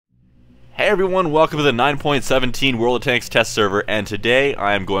everyone, welcome to the 9.17 World of Tanks test server, and today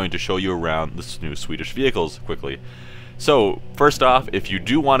I am going to show you around the new Swedish vehicles quickly. So, first off, if you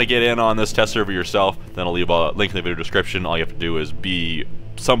do want to get in on this test server yourself, then I'll leave a link in the video description. All you have to do is be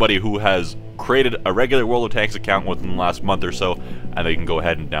somebody who has created a regular World of Tanks account within the last month or so, and they can go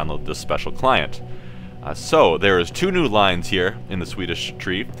ahead and download this special client. So, there is two new lines here in the Swedish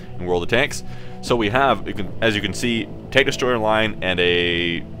tree in World of Tanks. So we have, as you can see, tank destroyer line and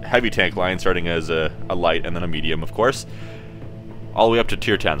a heavy tank line, starting as a light and then a medium, of course, all the way up to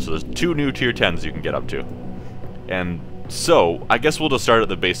tier 10. So there's two new tier 10s you can get up to. And so, I guess we'll just start at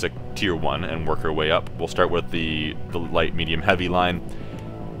the basic tier 1 and work our way up. We'll start with the light, medium, heavy line.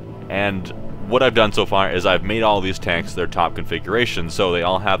 And what I've done so far is I've made all these tanks their top configuration, so they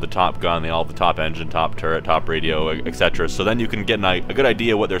all have the top gun, they all have the top engine, top turret, top radio, etc. So then you can get a good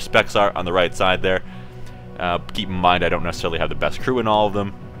idea what their specs are on the right side there. Keep in mind I don't necessarily have the best crew in all of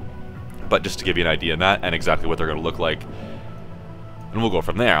them, but just to give you an idea on that and exactly what they're going to look like. And we'll go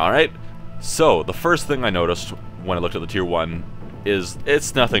from there, alright? So, the first thing I noticed when I looked at the tier 1 is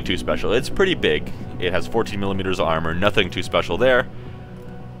it's nothing too special. It's pretty big. It has 14mm of armor, nothing too special there.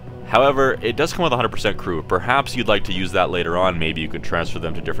 However, it does come with 100% crew. Perhaps you'd like to use that later on. Maybe you could transfer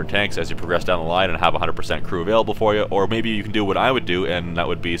them to different tanks as you progress down the line and have 100% crew available for you. Or maybe you can do what I would do, and that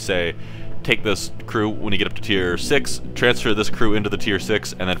would be, say, take this crew when you get up to tier 6, transfer this crew into the tier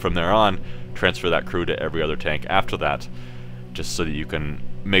 6, and then from there on, transfer that crew to every other tank after that. Just so that you can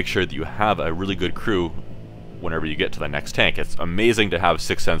make sure that you have a really good crew whenever you get to the next tank. It's amazing to have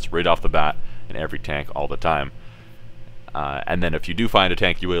 6th Sense right off the bat in every tank all the time. And then if you do find a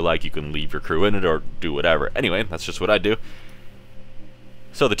tank you really like, you can leave your crew in it or do whatever. Anyway, that's just what I do.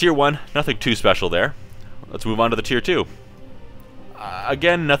 So the tier 1, nothing too special there. Let's move on to the tier 2.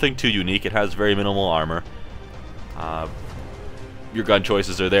 Again, nothing too unique. It has very minimal armor. Your gun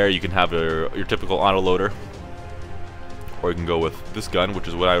choices are there. You can have your typical autoloader, or you can go with this gun, which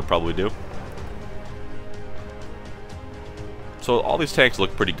is what I would probably do. So all these tanks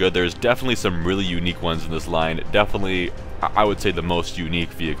look pretty good. There's definitely some really unique ones in this line. Definitely, I would say, the most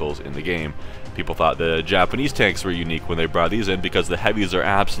unique vehicles in the game. People thought the Japanese tanks were unique when they brought these in because the heavies are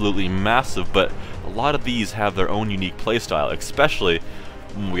absolutely massive, but a lot of these have their own unique playstyle, especially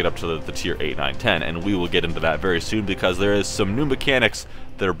when we get up to the tier 8, 9, 10, and we will get into that very soon because there is some new mechanics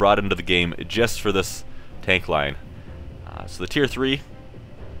that are brought into the game just for this tank line. So the tier 3,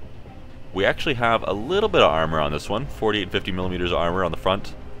 we actually have a little bit of armor on this one, 48 and 50mm of armor on the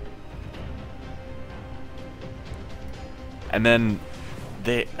front. And then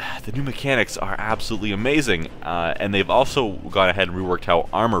the new mechanics are absolutely amazing, and they've also gone ahead and reworked how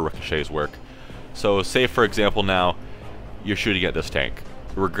armor ricochets work. So say for example now, you're shooting at this tank.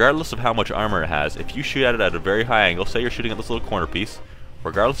 Regardless of how much armor it has, if you shoot at it at a very high angle, say you're shooting at this little corner piece,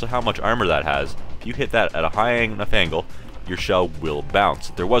 regardless of how much armor that has, if you hit that at a high enough angle, your shell will bounce.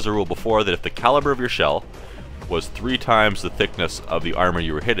 There was a rule before that if the caliber of your shell was 3 times the thickness of the armor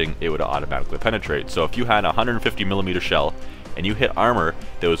you were hitting, it would automatically penetrate. So if you had a 150mm shell and you hit armor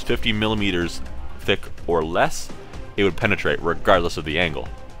that was 50mm thick or less, it would penetrate regardless of the angle.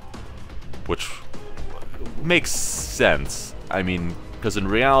 Which makes sense. I mean, because in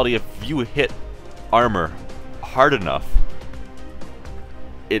reality, if you hit armor hard enough,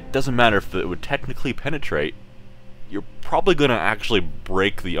 it doesn't matter if it would technically penetrate, you're probably going to actually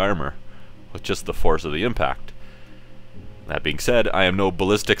break the armor with just the force of the impact. That being said, I am no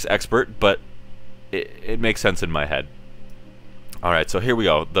ballistics expert, but it makes sense in my head. Alright, so here we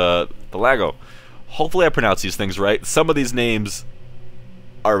go. The Lago. Hopefully I pronounce these things right. Some of these names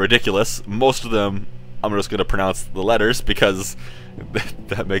are ridiculous. Most of them I'm just going to pronounce the letters because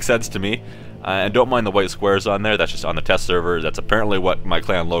that makes sense to me. And don't mind the white squares on there, that's just on the test server. That's apparently what my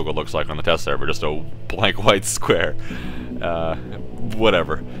clan logo looks like on the test server, just a blank white square.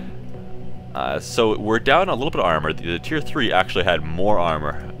 Whatever. So we're down a little bit of armor. The tier 3 actually had more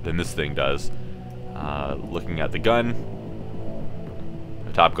armor than this thing does. Looking at the gun,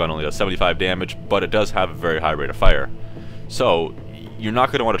 the top gun only does 75 damage, but it does have a very high rate of fire. So you're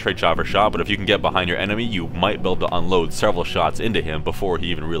not going to want to trade shot for shot, but if you can get behind your enemy, you might be able to unload several shots into him before he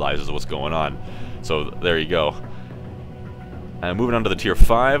even realizes what's going on. So there you go. And moving on to the tier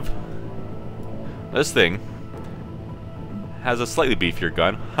 5. This thing has a slightly beefier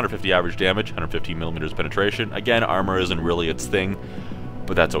gun, 150 average damage, 115mm penetration. Again, armor isn't really its thing,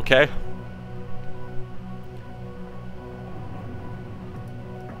 but that's okay.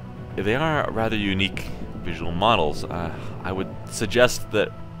 They are rather unique visual models. I would suggest that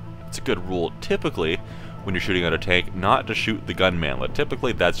it's a good rule typically when you're shooting at a tank not to shoot the gun manlet.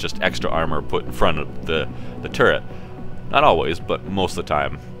 Typically that's just extra armor put in front of the turret. Not always, but most of the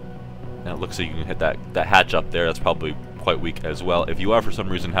time. And it looks like you can hit that hatch up there. That's probably quite weak as well if you are for some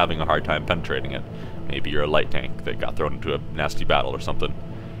reason having a hard time penetrating it. Maybe you're a light tank that got thrown into a nasty battle or something.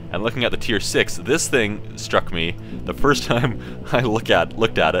 And looking at the tier 6, this thing struck me the first time I looked at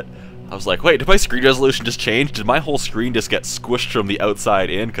it. I was like, wait, did my screen resolution just change? Did my whole screen just get squished from the outside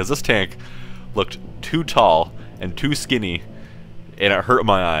in? Because this tank looked too tall and too skinny, and it hurt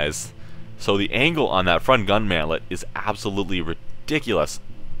my eyes. So the angle on that front gun mantlet is absolutely ridiculous.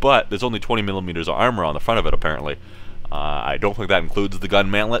 But there's only 20 millimeters of armor on the front of it, apparently. I don't think that includes the gun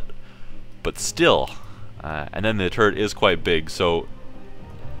mantlet, but still. And then the turret is quite big, so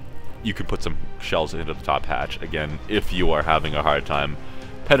you can put some shells into the top hatch, again, if you are having a hard time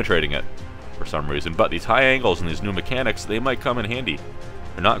penetrating it for some reason. But these high angles and these new mechanics, they might come in handy.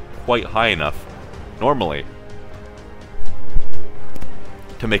 They're not quite high enough, normally,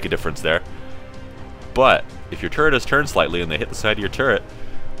 to make a difference there. But if your turret is turned slightly and they hit the side of your turret,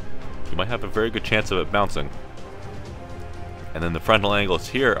 you might have a very good chance of it bouncing. And then the frontal angles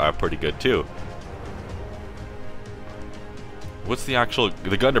here are pretty good too. What's the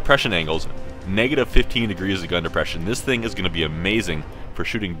gun depression angles? Negative 15 degrees of gun depression. This thing is going to be amazing for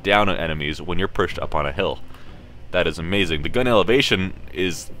shooting down on enemies when you're perched up on a hill. That is amazing. The gun elevation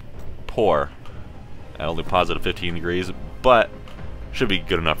is poor, at only positive 15 degrees, but should be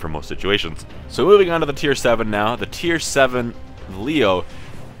good enough for most situations. So moving on to the tier 7 now. The tier 7 Leo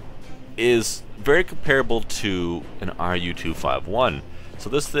is very comparable to an RU-251. So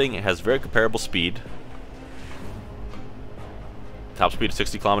this thing has very comparable speed. Top speed of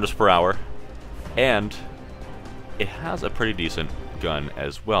 60 kilometers per hour. And it has a pretty decent gun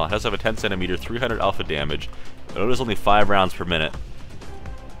as well. It does have a 10 centimeter, 300 alpha damage. I know there's only 5 rounds per minute.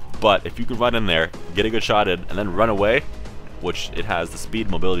 But if you can run in there, get a good shot in, and then run away, which it has the speed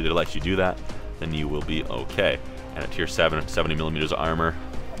and mobility to let you do that, then you will be okay. And at tier 7, 70 millimeters of armor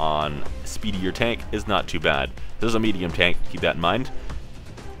on speedier tank is not too bad. This is a medium tank, keep that in mind.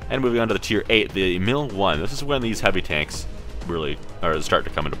 And moving on to the tier 8, the Mil 1. This is when these heavy tanks really start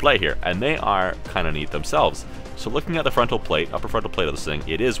to come into play here, and they are kind of neat themselves. So looking at the frontal plate, upper frontal plate of this thing,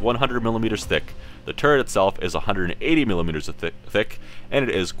 it is 100 millimeters thick. The turret itself is 180 millimeters thick, and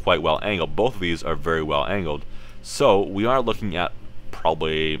it is quite well angled. Both of these are very well angled. So we are looking at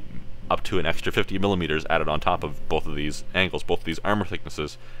probably up to an extra 50 millimeters added on top of both of these angles, both of these armor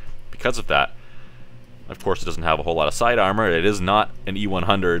thicknesses. Because of that, of course, it doesn't have a whole lot of side armor. It is not an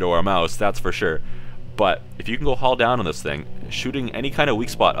E100 or a mouse, that's for sure. But if you can go haul down on this thing, shooting any kind of weak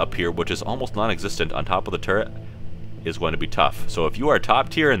spot up here, which is almost non-existent on top of the turret, is going to be tough. So if you are top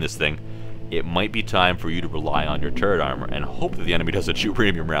tier in this thing, it might be time for you to rely on your turret armor and hope that the enemy doesn't shoot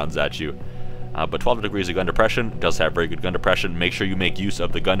premium rounds at you. But 12 degrees of gun depression does have very good gun depression. Make sure you make use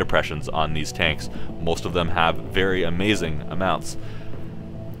of the gun depressions on these tanks. Most of them have very amazing amounts.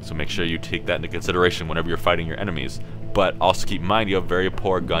 So make sure you take that into consideration whenever you're fighting your enemies. But also keep in mind you have very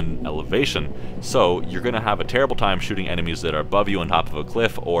poor gun elevation. So you're going to have a terrible time shooting enemies that are above you on top of a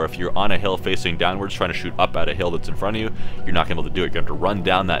cliff, or if you're on a hill facing downwards trying to shoot up at a hill that's in front of you, you're not going to be able to do it. You have to run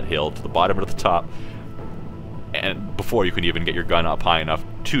down that hill to the bottom or to the top, and before you can even get your gun up high enough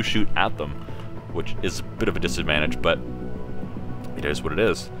to shoot at them, which is a bit of a disadvantage, but it is what it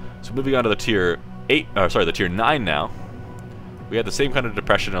is. So moving on to the tier 9 now. We have the same kind of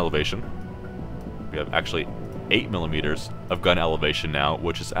depression and elevation. We have actually 8 millimeters of gun elevation now,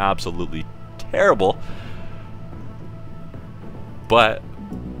 which is absolutely terrible. But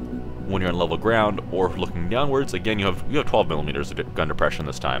when you're on level ground or looking downwards, again you have 12 millimeters of gun depression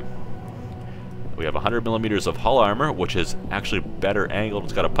this time. We have 100 millimeters of hull armor, which is actually better angled.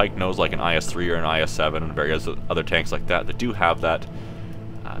 It's got a pike nose like an IS-3 or an IS-7 and various other tanks like that do have that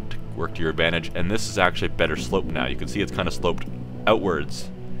to work to your advantage. And this is actually better sloped now. You can see it's kind of sloped outwards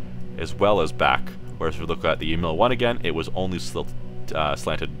as well as back. Whereas if we look at the Mil 1 again, it was only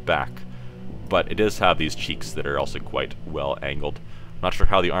slanted back. But it does have these cheeks that are also quite well angled. I'm not sure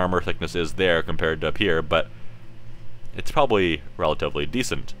how the armor thickness is there compared to up here, but it's probably relatively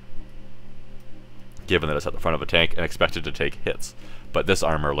decent, given that it's at the front of a tank and expected to take hits. But this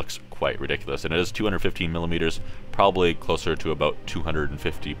armor looks quite ridiculous, and it is 215 millimeters, probably closer to about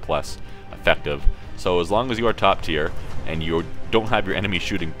 250 plus effective. So as long as you are top tier and you don't have your enemy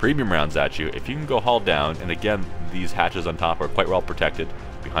shooting premium rounds at you, if you can go haul down, and again these hatches on top are quite well protected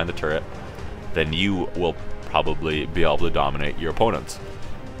behind the turret, then you will probably be able to dominate your opponents.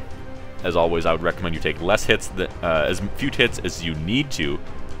 As always, I would recommend you take less hits, as few hits as you need to,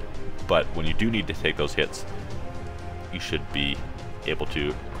 but when you do need to take those hits, you should be able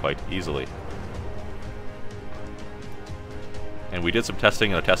to quite easily. And we did some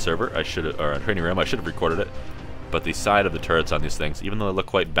testing in a test server, or a training room. I should have recorded it. but the side of the turrets on these things, even though they look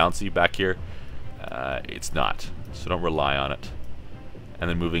quite bouncy back here, it's not. So don't rely on it. And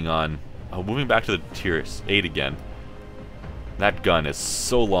then moving on, moving back to the tier 8 again. That gun is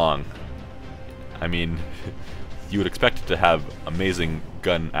so long. I mean, you would expect it to have amazing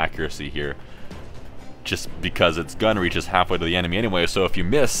gun accuracy here, just because its gun reaches halfway to the enemy anyway, so if you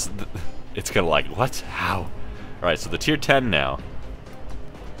miss, it's gonna like, what? How? Alright, so the tier 10 now.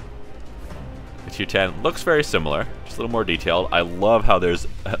 The tier 10 looks very similar, just a little more detailed. I love how there's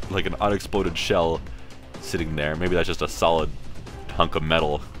like an unexploded shell sitting there. Maybe that's just a solid hunk of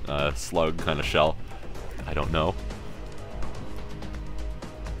metal, slug kind of shell. I don't know.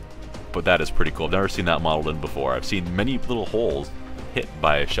 But that is pretty cool. I've never seen that modeled in before. I've seen many little holes hit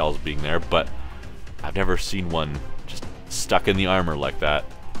by shells being there, but I've never seen one just stuck in the armor like that.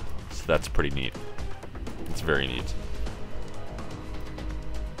 So that's pretty neat. It's very neat.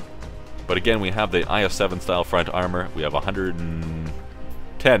 But again, we have the IS-7 style front armor. We have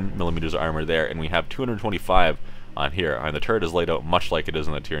 110 millimeters of armor there, and we have 225 on here. And the turret is laid out much like it is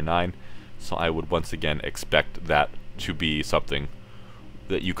in the tier 9, so I would once again expect that to be something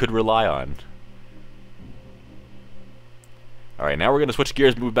that you could rely on. Alright, now we're going to switch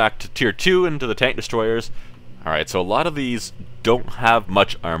gears, move back to tier 2 into the tank destroyers. Alright, so a lot of these don't have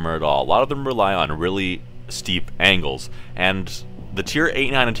much armor at all. A lot of them rely on really steep angles, and the tier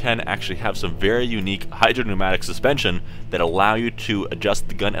 8, 9, and 10 actually have some very unique hydropneumatic suspension that allow you to adjust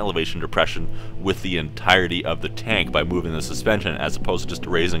the gun elevation depression with the entirety of the tank by moving the suspension, as opposed to just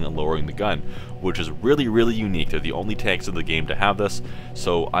raising and lowering the gun, which is really, really unique. They're the only tanks in the game to have this,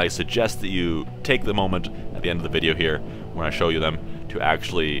 so I suggest that you take the moment at the end of the video here, when I show you them, to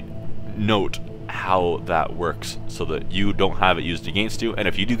actually note how that works so that you don't have it used against you, and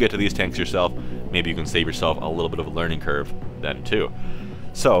if you do get to these tanks yourself, maybe you can save yourself a little bit of a learning curve then too.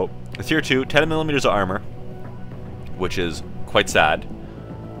 So, tier 2, 10 millimeters of armor, which is quite sad.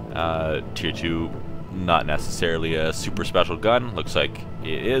 Tier 2, not necessarily a super special gun. Looks like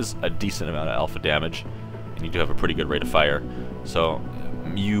it is a decent amount of alpha damage, and you do have a pretty good rate of fire. So,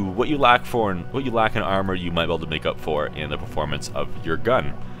 what you lack in armor, you might be able to make up for in the performance of your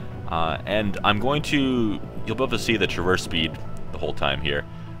gun. And I'm going to, you'll be able to see the traverse speed the whole time here.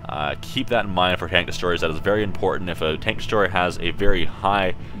 Keep that in mind for tank destroyers. That is very important. If a tank destroyer has a very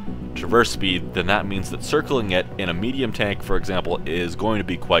high traverse speed, then that means that circling it in a medium tank, for example, is going to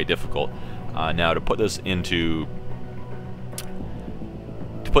be quite difficult. Now, to put this into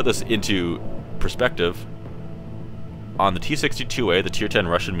perspective, on the T-62A, the tier 10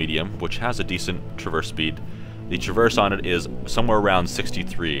 Russian medium, which has a decent traverse speed, the traverse on it is somewhere around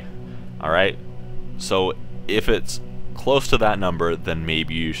 63. Alright? So if it's close to that number, then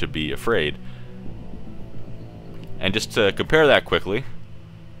maybe you should be afraid. And just to compare that quickly,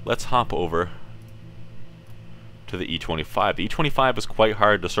 let's hop over to the E25. The E25 is quite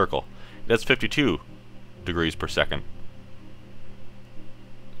hard to circle. It has 52 degrees per second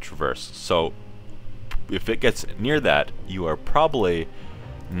traverse. So if it gets near that, you are probably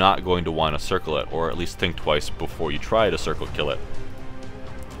not going to want to circle it, or at least think twice before you try to circle kill it.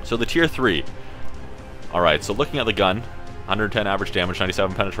 So the tier 3. Alright, so looking at the gun, 110 average damage,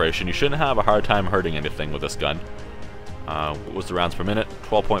 97 penetration. You shouldn't have a hard time hurting anything with this gun. What was the rounds per minute?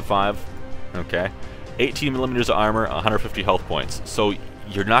 12.5. Okay. 18 millimeters of armor, 150 health points. So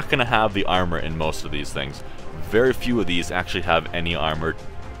you're not going to have the armor in most of these things. Very few of these actually have any armor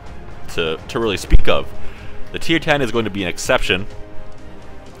to really speak of. The tier 10 is going to be an exception.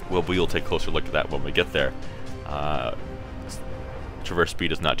 Well, we'll take a closer look at that when we get there. Traverse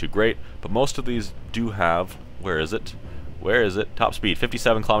speed is not too great, but most of these do have, where is it? Top speed,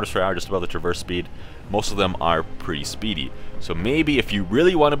 57 kilometers per hour, just above the traverse speed. Most of them are pretty speedy. So maybe if you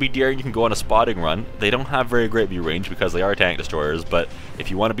really want to be daring, you can go on a spotting run. They don't have very great view range because they are tank destroyers, but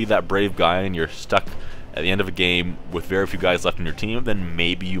if you want to be that brave guy and you're stuck at the end of a game with very few guys left in your team, then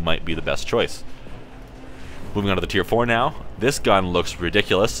maybe you might be the best choice. Moving on to the tier 4 now. This gun looks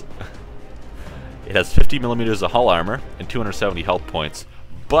ridiculous. It has 50 millimeters of hull armor and 270 health points.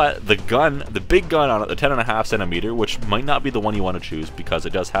 But the gun, the big gun on it, the 10.5 centimeter, which might not be the one you want to choose because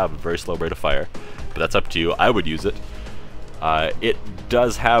it does have a very slow rate of fire, but that's up to you. I would use it. It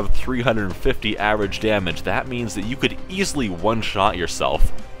does have 350 average damage. That means that you could easily one-shot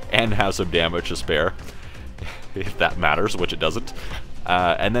yourself and have some damage to spare, if that matters, which it doesn't.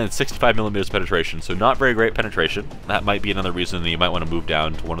 And then 65 millimeters penetration, so not very great penetration. That might be another reason that you might want to move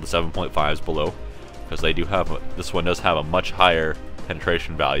down to one of the 7.5s below, because they do have, this one does have a much higher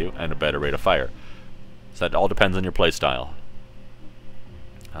penetration value and a better rate of fire. So that all depends on your playstyle.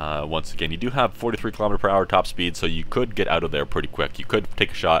 Once again, you do have 43 km/h top speed, so you could get out of there pretty quick. You could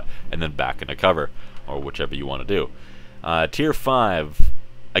take a shot and then back into cover. or whichever you want to do. Tier 5,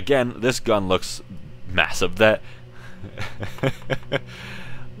 again, this gun looks massive. That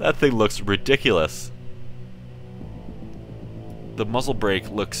that thing looks ridiculous. The muzzle brake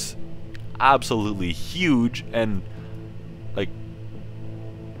looks absolutely huge and like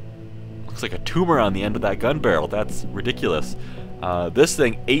looks like a tumor on the end of that gun barrel. That's ridiculous. This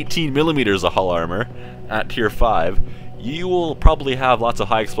thing, 18 millimeters of hull armor at tier 5. You will probably have lots of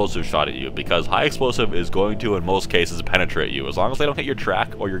high explosive shot at you, because high explosive is going to, in most cases, penetrate you. As long as they don't hit your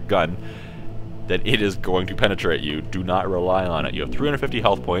track or your gun, then it is going to penetrate you. Do not rely on it. You have 350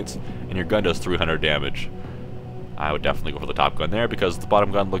 health points, and your gun does 300 damage. I would definitely go for the top gun there, because the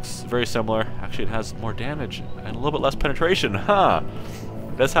bottom gun looks very similar. Actually, it has more damage and a little bit less penetration. Huh!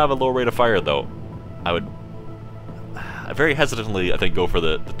 It does have a low rate of fire, though. I would very hesitantly, I think, go for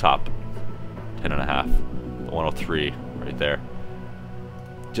the top 10.5, the 103 right there,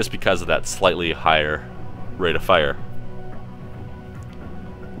 just because of that slightly higher rate of fire.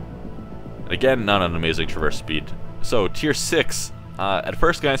 Again, not an amazing traverse speed. So tier 6, at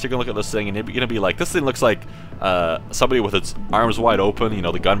first glance, you're gonna look at this thing and you're gonna be like, this thing looks like somebody with its arms wide open. You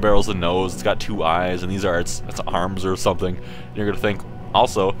know, the gun barrel's the nose, it's got 2 eyes, and these are its arms or something. And you're gonna think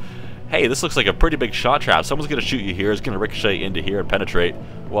also, hey, this looks like a pretty big shot trap. Someone's gonna shoot you here, it's gonna ricochet into here and penetrate.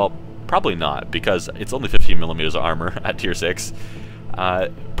 Well, probably not, because it's only 15 millimeters of armor at tier 6.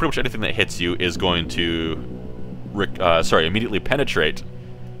 Pretty much anything that hits you is going to immediately penetrate.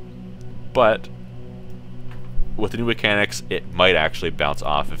 But with the new mechanics, it might actually bounce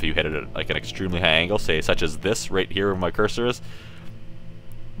off if you hit it at like an extremely high angle, say such as this right here where my cursor is.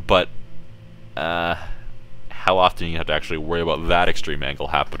 But how often you have to actually worry about that extreme angle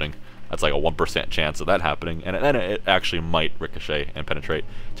happening? That's like a 1% chance of that happening, and then it actually might ricochet and penetrate.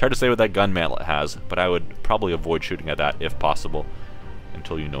 It's hard to say what that gun mantle it has, but I would probably avoid shooting at that if possible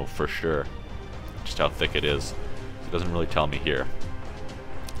until you know for sure just how thick it is. It doesn't really tell me here.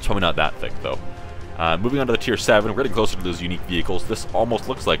 It's probably not that thick though. Moving on to the tier 7, we're getting closer to those unique vehicles. This almost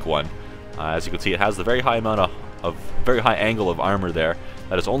looks like one. As you can see, it has the very high amount of very high angle of armor there.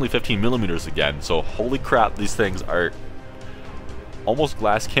 That is only 15 millimeters again. So holy crap, these things are almost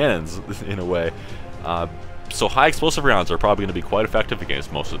glass cannons in a way. So high explosive rounds are probably going to be quite effective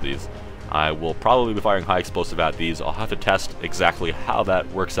against most of these. I will probably be firing high explosive at these. I'll have to test exactly how that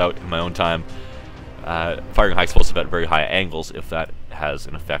works out in my own time. Firing high explosive at very high angles, if that has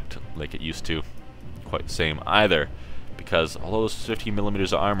an effect like it used to. Quite the same either, because although it's 15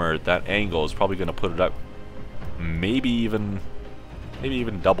 millimeters of armor, that angle is probably going to put it up maybe even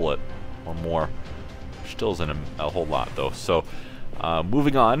double it or more. Still isn't a whole lot though. So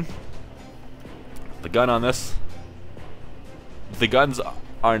moving on, the gun on this, the guns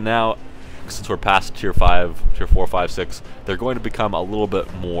are now, since we're past tier 5, tier 4, 5, 6, they're going to become a little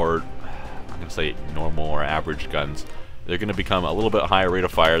bit more, I'm going to say normal or average guns. They're going to become a little bit higher rate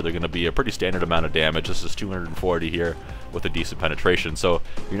of fire. They're going to be a pretty standard amount of damage. This is 240 here with a decent penetration. So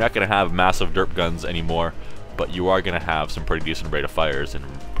you're not going to have massive derp guns anymore, but you are going to have some pretty decent rate of fires and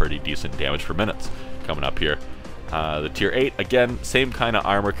pretty decent damage per minute coming up here. The tier 8, again, same kind of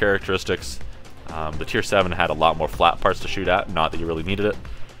armor characteristics. The tier 7 had a lot more flat parts to shoot at, not that you really needed it.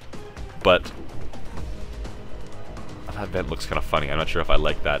 But that vent looks kind of funny. I'm not sure if I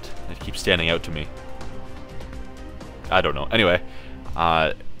like that. It keeps standing out to me. I don't know. Anyway,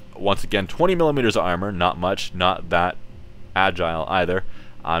 once again, 20 millimeters of armor, not much, not that agile either.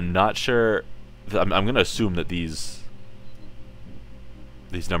 I'm not sure. I'm going to assume that these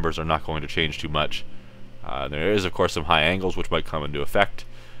numbers are not going to change too much. There is, of course, some high angles which might come into effect,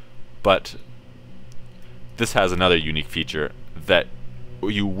 but this has another unique feature that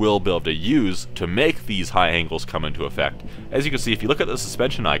you will be able to use to make these high angles come into effect. As you can see, if you look at the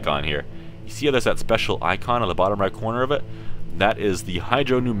suspension icon here, you see how there's that special icon on the bottom right corner of it? That is the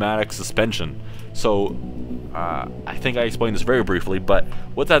hydropneumatic suspension. So, I think I explained this very briefly, but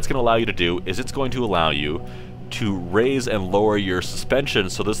what that's going to allow you to do is it's going to allow you to raise and lower your suspension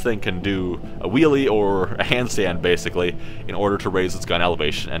so this thing can do a wheelie or a handstand basically in order to raise its gun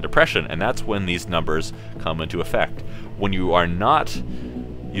elevation and depression, and that's when these numbers come into effect. When you are not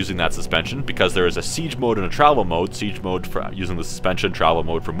using that suspension, because there is a siege mode and a travel mode, siege mode for using the suspension, travel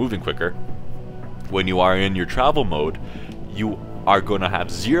mode for moving quicker. When you are in your travel mode, you are going to have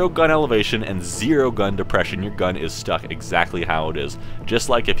 0 gun elevation and 0 gun depression. Your gun is stuck exactly how it is, just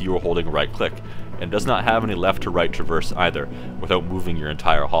like if you were holding right click, and does not have any left to right traverse either without moving your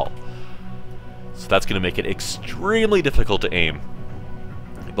entire hull. So that's going to make it extremely difficult to aim.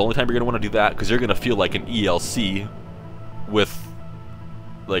 The only time you're going to want to do that, because you're going to feel like an ELC with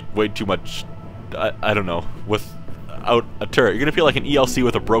like way too much, I don't know, without a turret. You're going to feel like an ELC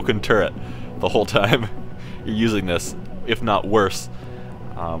with a broken turret. the whole time you're using this, if not worse.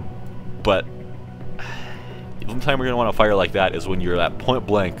 But the only time we're going to want to fire like that is when you're at point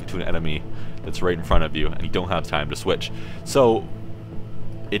blank to an enemy that's right in front of you and you don't have time to switch. So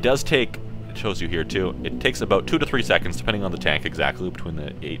it does take, it shows you here too, it takes about 2 to 3 seconds depending on the tank exactly between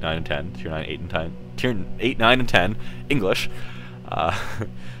the 8, 9, and 10, tier 9, 8, and 10, tier 8, 9, and 10, English,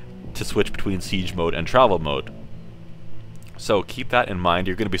 to switch between siege mode and travel mode. So keep that in mind.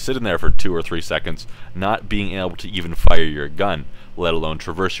 You're going to be sitting there for 2 or 3 seconds not being able to even fire your gun, let alone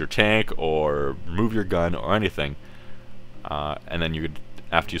traverse your tank or move your gun or anything. And then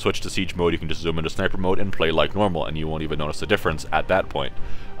after you switch to siege mode, you can just zoom into sniper mode and play like normal, and you won't even notice the difference at that point.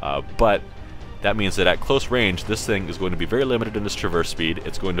 But that means that at close range, this thing is going to be very limited in its traverse speed.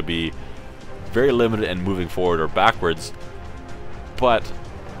 It's going to be very limited in moving forward or backwards, but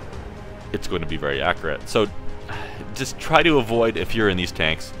it's going to be very accurate. So just try to avoid, if you're in these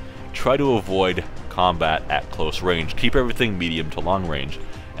tanks, try to avoid combat at close range. Keep everything medium to long range.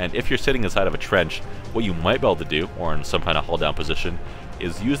 And if you're sitting inside of a trench, what you might be able to do, or in some kind of hull down position,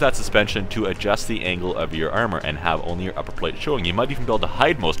 is use that suspension to adjust the angle of your armor and have only your upper plate showing. You might even be able to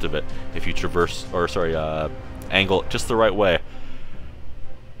hide most of it if you angle just the right way,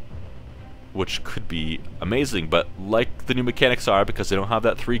 which could be amazing. But like the new mechanics are, because they don't have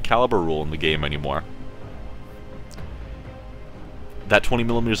that 3 caliber rule in the game anymore, that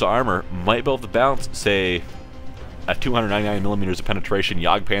 20mm of armor might be able to bounce, say, a 299mm of penetration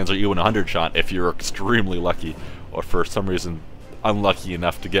Jagdpanzer E100 shot if you're extremely lucky, or for some reason unlucky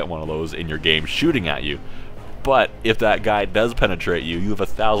enough to get one of those in your game shooting at you. But if that guy does penetrate you, you have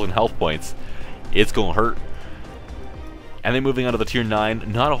 1,000 health points, it's gonna hurt. And then moving on to the tier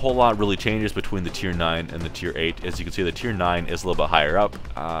 9, not a whole lot really changes between the tier 9 and the tier 8. As you can see, the tier 9 is a little bit higher up.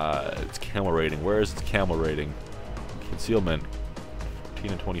 Its camel rating, where is its camel rating? Concealment,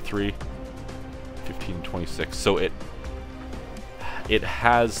 14 and 23, 15 and 26. So it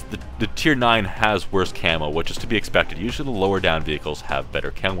has, the tier 9 has worse camo, which is to be expected. Usually the lower down vehicles have better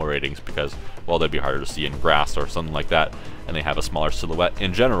camo ratings because, well, they'd be harder to see in grass or something like that, and they have a smaller silhouette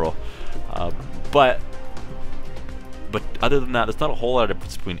in general. But other than that, there's not a whole lot of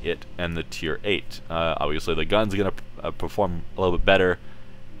difference between it and the tier 8. Obviously the gun's going to perform a little bit better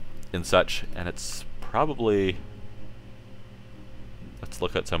and such, and it's probably, let's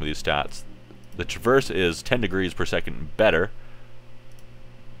look at some of these stats. The traverse is 10 degrees per second better.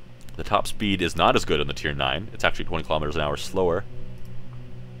 The top speed is not as good in the tier 9. It's actually 20 kilometers an hour slower.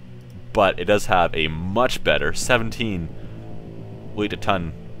 But it does have a much better 17 weight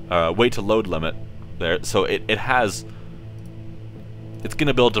to load limit there. So it's going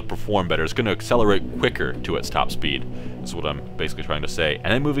to be able to perform better. It's going to accelerate quicker to its top speed, is what I'm basically trying to say.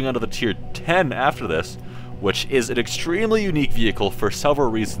 And then moving on to the tier 10 after this, which is an extremely unique vehicle for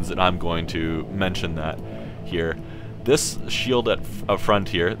several reasons, and I'm going to mention that here. This shield up front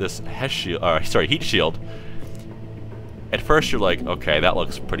here, this heat shield, at first you're like, okay, that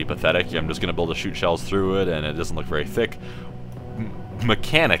looks pretty pathetic. I'm just going to be able to shoot shells through it, and it doesn't look very thick.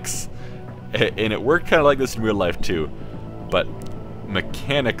 Mechanics, and it worked kind of like this in real life too, but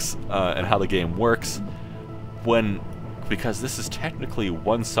mechanics and how the game works, because this is technically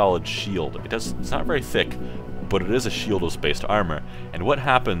one solid shield. It's not very thick, but it is a shield of spaced armor. And what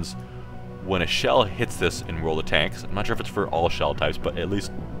happens when a shell hits this in World of Tanks, I'm not sure if it's for all shell types, but at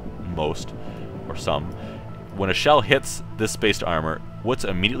least most, or some, when a shell hits this spaced armor, what's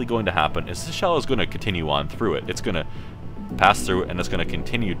immediately going to happen is the shell is going to continue on through it. It's going to pass through it, and it's going to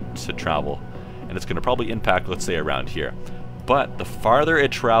continue to travel. And it's going to probably impact, let's say, around here. But the farther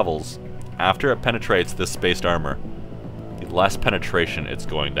it travels, after it penetrates this spaced armor, the less penetration it's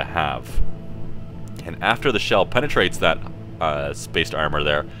going to have. And after the shell penetrates that spaced armor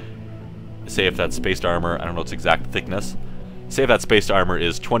there, say if that spaced armor, I don't know its exact thickness, say if that spaced armor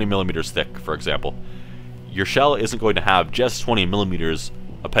is 20 millimeters thick, for example, your shell isn't going to have just 20 millimeters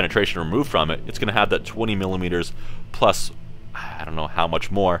of penetration removed from it. It's going to have that 20 millimeters plus, I don't know how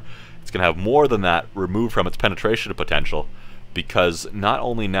much more. It's going to have more than that removed from its penetration potential, because not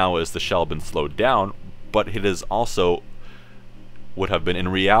only now has the shell been slowed down, but it is also would have been in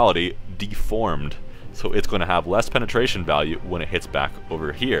reality deformed. So it's going to have less penetration value when it hits back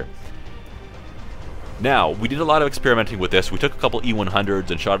over here. Now, we did a lot of experimenting with this. We took a couple E100s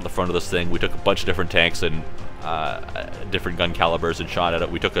and shot at the front of this thing. We took a bunch of different tanks and different gun calibers and shot at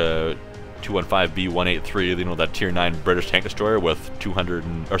it. We took a 215B183, you know, that tier 9 British tank destroyer with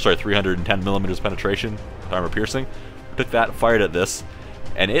 310 millimeters penetration, armor piercing. We took that, fired at this,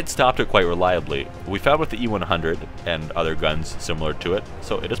 and it stopped it quite reliably. We found with the E100 and other guns similar to it,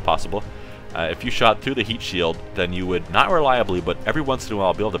 so it is possible, If you shot through the heat shield, then you would not reliably, but every once in a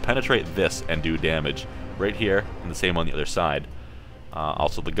while, be able to penetrate this and do damage right here, and the same on the other side.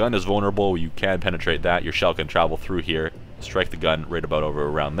 Also, the gun is vulnerable. You can penetrate that. Your shell can travel through here, strike the gun right about over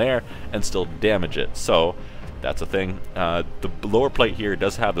around there, and still damage it. So that's a thing. The lower plate here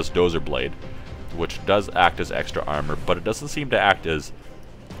does have this dozer blade, which does act as extra armor, but it doesn't seem to act as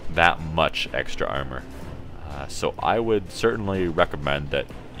that much extra armor. So I would certainly recommend that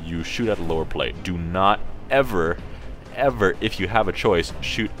you shoot at the lower plate. Do not ever, if you have a choice,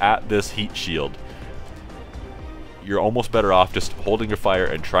 shoot at this heat shield. You're almost better off just holding your fire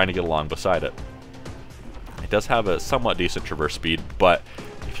and trying to get along beside it. It does have a somewhat decent traverse speed, but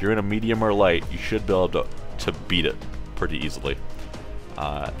if you're in a medium or light, you should be able to beat it pretty easily.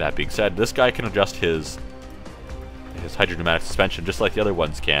 That being said, this guy can adjust his hydrodynamic suspension just like the other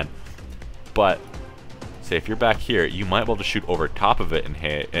ones can, but say if you're back here, you might be able to shoot over top of it and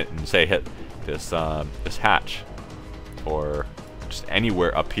hit this this hatch, or just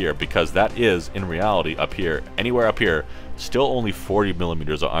anywhere up here, because that is in reality up here. Anywhere up here, still only 40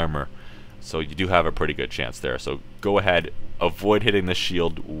 millimeters of armor, so you do have a pretty good chance there. So go ahead, avoid hitting the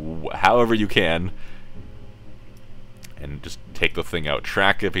shield however you can, and just take the thing out.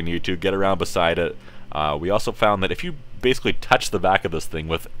 Track if you need to, get around beside it. We also found that if you basically touch the back of this thing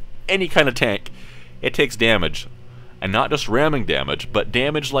with any kind of tank, it takes damage, and not just ramming damage, but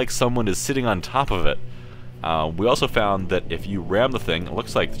damage like someone is sitting on top of it. We also found that if you ram the thing, it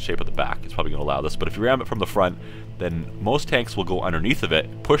looks like the shape of the back is probably going to allow this, but if you ram it from the front, then most tanks will go underneath of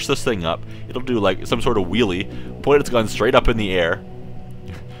it, push this thing up, it'll do like some sort of wheelie, point its gun straight up in the air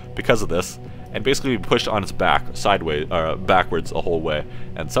because of this, and basically be pushed on its back, sideways, or backwards the whole way.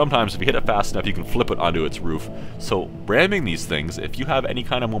 And sometimes if you hit it fast enough, you can flip it onto its roof. So ramming these things, if you have any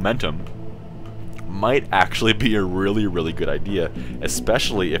kind of momentum, might actually be a really good idea,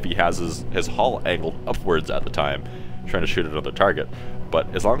 especially if he has his hull angled upwards at the time, trying to shoot at another target.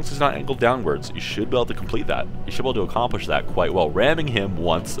 But as long as he's not angled downwards, you should be able to complete that. You should be able to accomplish that quite well. Ramming him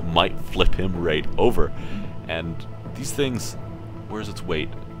once might flip him right over. And these things, where's its weight?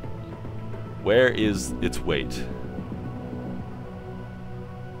 Where is its weight?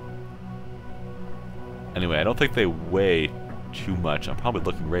 Anyway, I don't think they weigh too much. I'm probably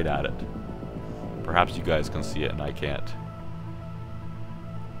looking right at it. Perhaps you guys can see it and I can't.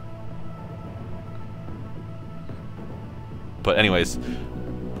 But anyways,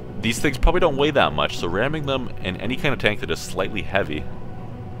 these things probably don't weigh that much, so ramming them in any kind of tank that is slightly heavy,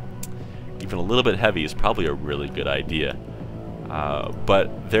 even a little bit heavy, is probably a really good idea.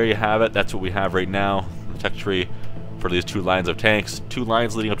 But there you have it. That's what we have right now. The tech tree for these two lines of tanks. 2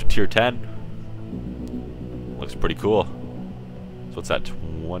 lines leading up to tier 10. Looks pretty cool. So what's that,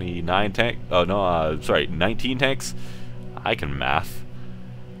 29 tank? Oh no, sorry, 19 tanks? I can math.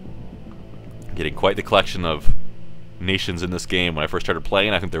 Getting quite the collection of nations in this game. When I first started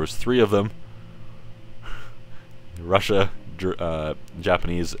playing, I think there was 3 of them. Russia,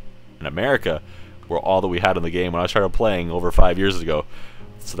 Japanese, and America were all that we had in the game when I started playing over 5 years ago.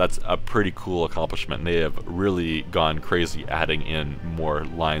 So that's a pretty cool accomplishment. They have really gone crazy adding in more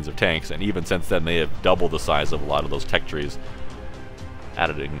lines of tanks, and even since then they have doubled the size of a lot of those tech trees,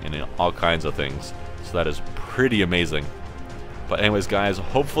 adding in all kinds of things. So that is pretty amazing. But anyways guys,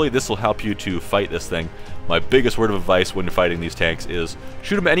 hopefully this will help you to fight this thing. My biggest word of advice when you're fighting these tanks is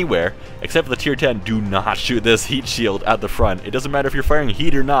shoot them anywhere, except for the tier 10. Do not shoot this heat shield at the front. It doesn't matter if you're firing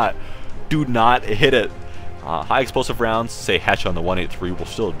heat or not. Do not hit it. High explosive rounds, say Hetch on the 183, will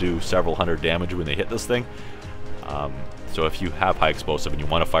still do several hundred damage when they hit this thing. So if you have high explosive and you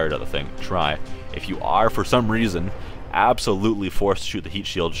want to fire it at the thing, try. If you are, for some reason, absolutely forced to shoot the heat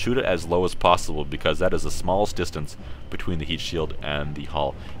shield, shoot it as low as possible, because that is the smallest distance between the heat shield and the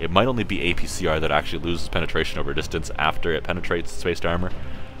hull. It might only be APCR that actually loses penetration over distance after it penetrates spaced armor,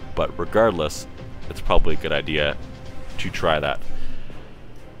 but regardless, it's probably a good idea to try that.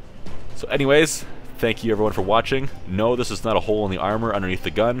 So anyways, thank you everyone for watching. No, this is not a hole in the armor underneath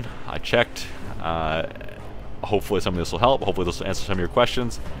the gun. I checked. Hopefully some of this will help. Hopefully this will answer some of your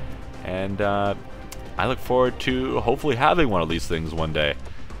questions. And I look forward to hopefully having one of these things one day.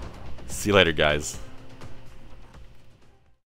 See you later, guys.